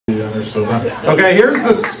understood that. Okay, here's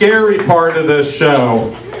the scary part of this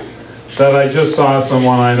show that I just saw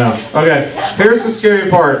someone I know. Okay, here's the scary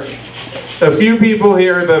part. A few people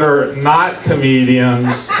here that are not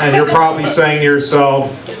comedians, and you're probably saying to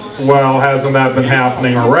yourself, well, hasn't that been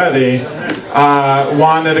happening already?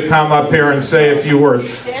 Wanted to come up here and say a few words.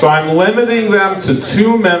 So I'm limiting them to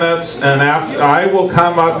 2 minutes, and after, I will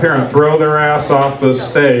come up here and throw their ass off the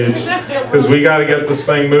stage, because we got to get this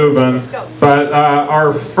thing moving. But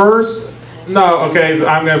our first, no, okay,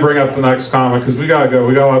 I'm going to bring up the next comic, because we got to go.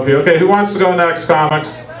 We got up here. Okay, who wants to go next,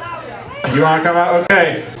 comics? You want to come out?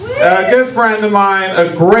 Okay. A good friend of mine,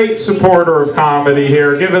 a great supporter of comedy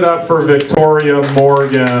here. Give it up for Victoria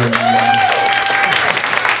Morgan.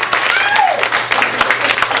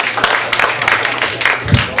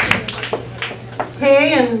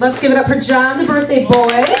 Hey, and let's give it up for John, the birthday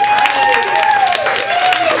boy.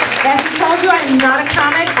 As he told you, I'm not a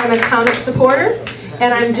comic, I'm a comic supporter.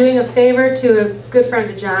 And I'm doing a favor to a good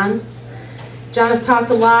friend of John's. John has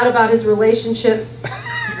talked a lot about his relationships,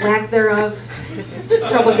 lack thereof, his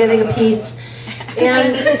trouble getting a piece,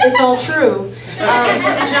 and it's all true.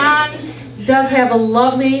 John does have a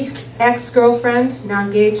lovely ex-girlfriend, now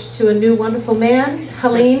engaged to a new wonderful man,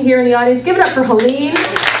 Helene, here in the audience. Give it up for Helene.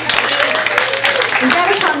 And that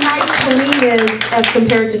is how nice Helene is as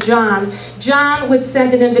compared to John. John would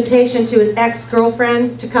send an invitation to his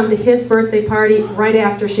ex-girlfriend to come to his birthday party right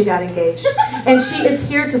after she got engaged. And she is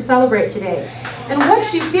here to celebrate today. And what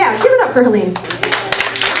she, yeah, give it up for Helene.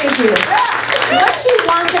 Thank you. What she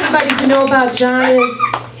wants everybody to know about John is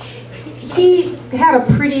he had a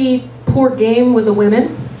pretty poor game with the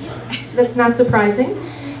women. That's not surprising,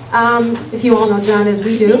 if you all know John as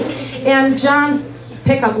we do. And John's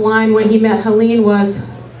pickup line when he met Helene was,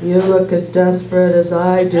 "You look as desperate as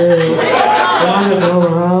I do. Want to go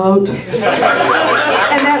out?"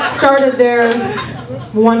 And that started their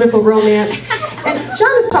wonderful romance. And John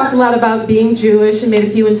has talked a lot about being Jewish and made a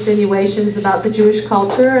few insinuations about the Jewish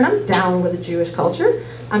culture, and I'm down with the Jewish culture.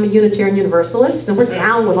 I'm a Unitarian Universalist, and we're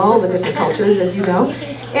down with all the different cultures, as you know.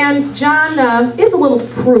 And John is a little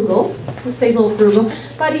frugal. Let's say he's a little frugal,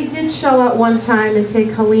 but he did show out one time and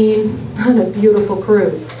take Helene on a beautiful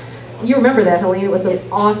cruise. You remember that, Helene? It was an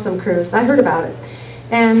awesome cruise. I heard about it.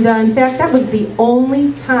 And in fact, that was the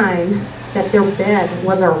only time that their bed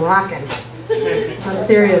was a-rockin'. I'm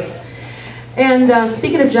serious. And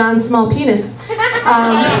speaking of John's small penis,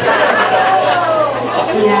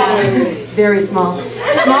 yeah, it's very small.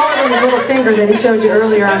 Smaller than his little finger that he showed you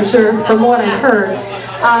earlier, I'm sure, from what I've heard.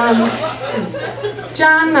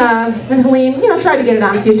 John and Helene, tried to get it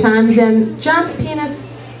on a few times, and John's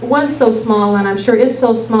penis was so small, and I'm sure is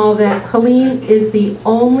so small, that Helene is the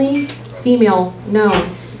only female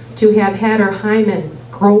known to have had her hymen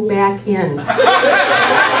grow back in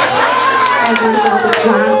as a result of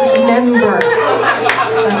John's member.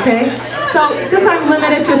 Okay? So, since I'm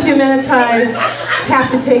limited to a few minutes, I have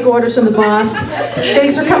to take orders from the boss.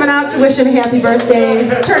 Thanks for coming out to wish him a happy birthday.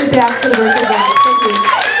 Turn it back to the birthday guy. Thank you.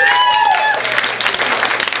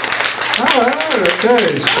 All right,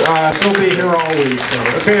 okay. She'll be here all week.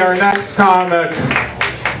 Okay, our next comic,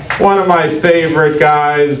 one of my favorite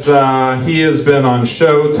guys. He has been on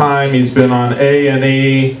Showtime. He's been on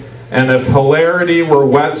A&E. And if hilarity were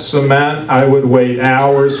wet cement, I would wait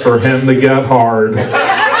hours for him to get hard.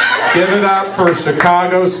 Give it up for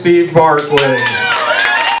Chicago Steve Barkley.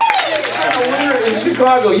 Winter in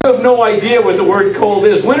Chicago, you have no idea what the word cold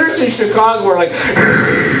is. Winters in Chicago are like...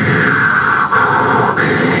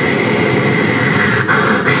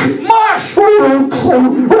 Mush!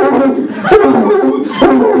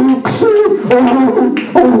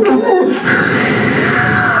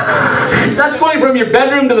 That's going from your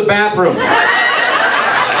bedroom to the bathroom.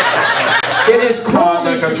 It is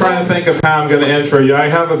comic. I'm trying to think of how I'm going to intro you. I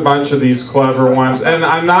have a bunch of these clever ones, and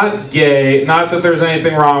I'm not gay. Not that there's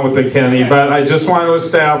anything wrong with the Kenny, but I just want to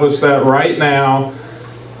establish that right now.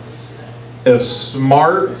 If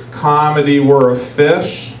smart comedy were a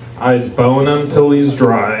fish, I'd bone him till he's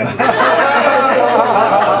dry.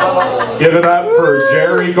 Give it up for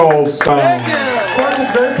Jerry Goldstone. Of course,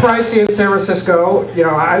 it's very pricey in San Francisco.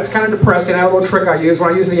 It's kind of depressing. I have a little trick I use.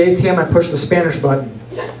 When I use the ATM, I push the Spanish button,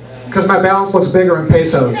 because my balance looks bigger in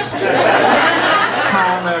pesos.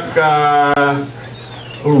 Comic,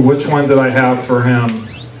 which one did I have for him?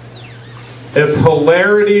 If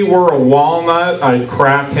hilarity were a walnut, I'd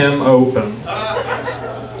crack him open.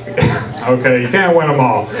 Okay, you can't win them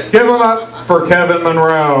all. Give them up for Kevin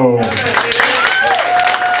Monroe.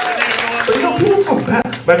 People talk back.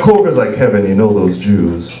 My coworkers like, Kevin, you know those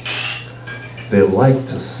Jews, they like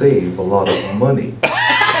to save a lot of money.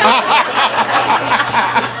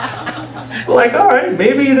 Like, all right,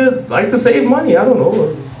 maybe they like to save money. I don't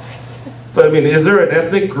know. But I mean, is there an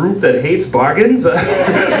ethnic group that hates bargains?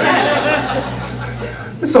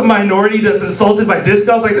 Some minority that's insulted by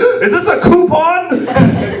discounts. Like, is this a coupon?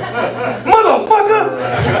 Motherfucker!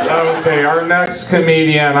 Okay, our next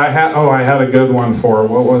comedian, I had a good one for her.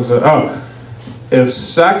 What was it? Oh, if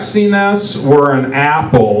sexiness were an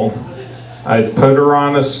apple, I'd put her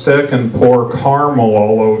on a stick and pour caramel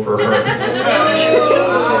all over her.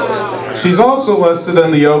 She's also listed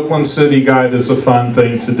in the Oakland City Guide as a fun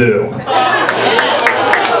thing to do.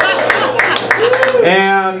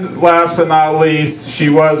 And last but not least, she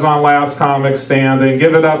was on Last Comic Standing.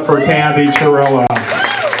 Give it up for Candy Chirilla.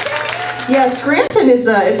 Yeah, Scranton is,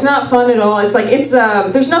 it's not fun at all. It's like,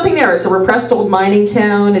 there's nothing there. It's a repressed old mining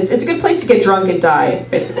town. It's a good place to get drunk and die,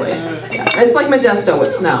 basically. Yeah. It's like Modesto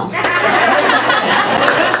with snow.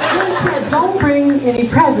 Don't bring any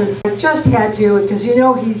presents. I just had to, because you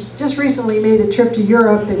know he's just recently made a trip to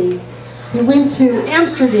Europe, and he went to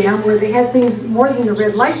Amsterdam, where they had things more than the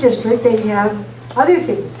red light district. They have other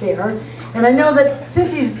things there. And I know that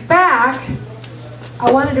since he's back, I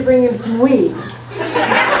wanted to bring him some weed.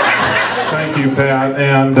 Thank you, Pat.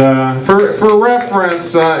 And for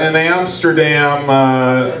reference, in Amsterdam,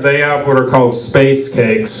 they have what are called space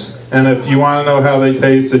cakes. And if you want to know how they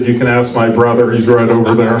tasted, you can ask my brother. He's right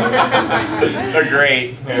over there. They're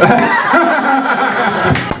great.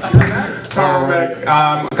 Comic.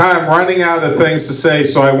 I'm running out of things to say,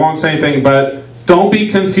 so I won't say anything, but don't be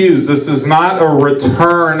confused. This is not a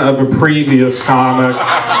return of a previous comic.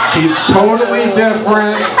 He's totally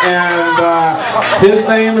different, and his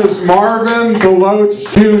name is Marvin Deloach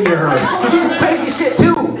Jr. Crazy shit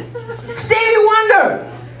too. Stevie Wonder.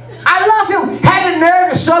 I love him. Had the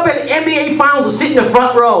nerve to show up at the NBA Finals and sit in the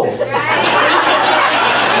front row.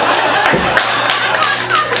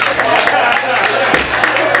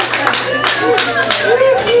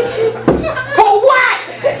 For what?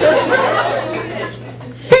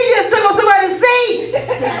 He just took on somebody's seat.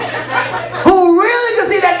 Who really could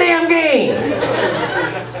see that damn game?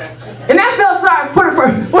 And I felt sorry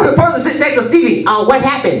for the person sitting next to Stevie. What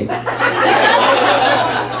happened?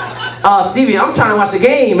 Stevie, I'm trying to watch the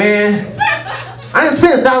game, man. I didn't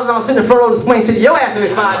spend $1,000 sitting in the front row to explain shit to your ass every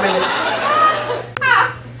 5 minutes.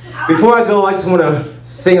 Before I go, I just want to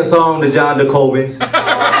sing a song to John DeKoven.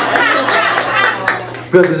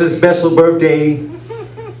 Because it's his special birthday.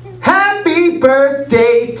 Happy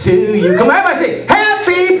birthday to you. Come on, everybody say,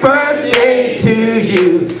 happy birthday to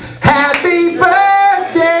you. Happy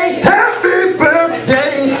birthday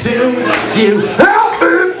to you.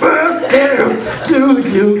 Happy birthday to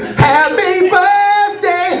you. Happy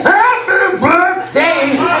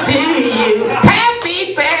birthday to you.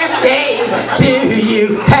 Happy birthday to you.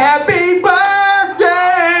 Happy birthday.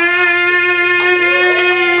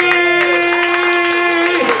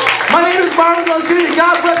 My name is Marvin Deloach Jr.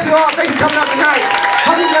 God bless you all. Thanks for coming out tonight.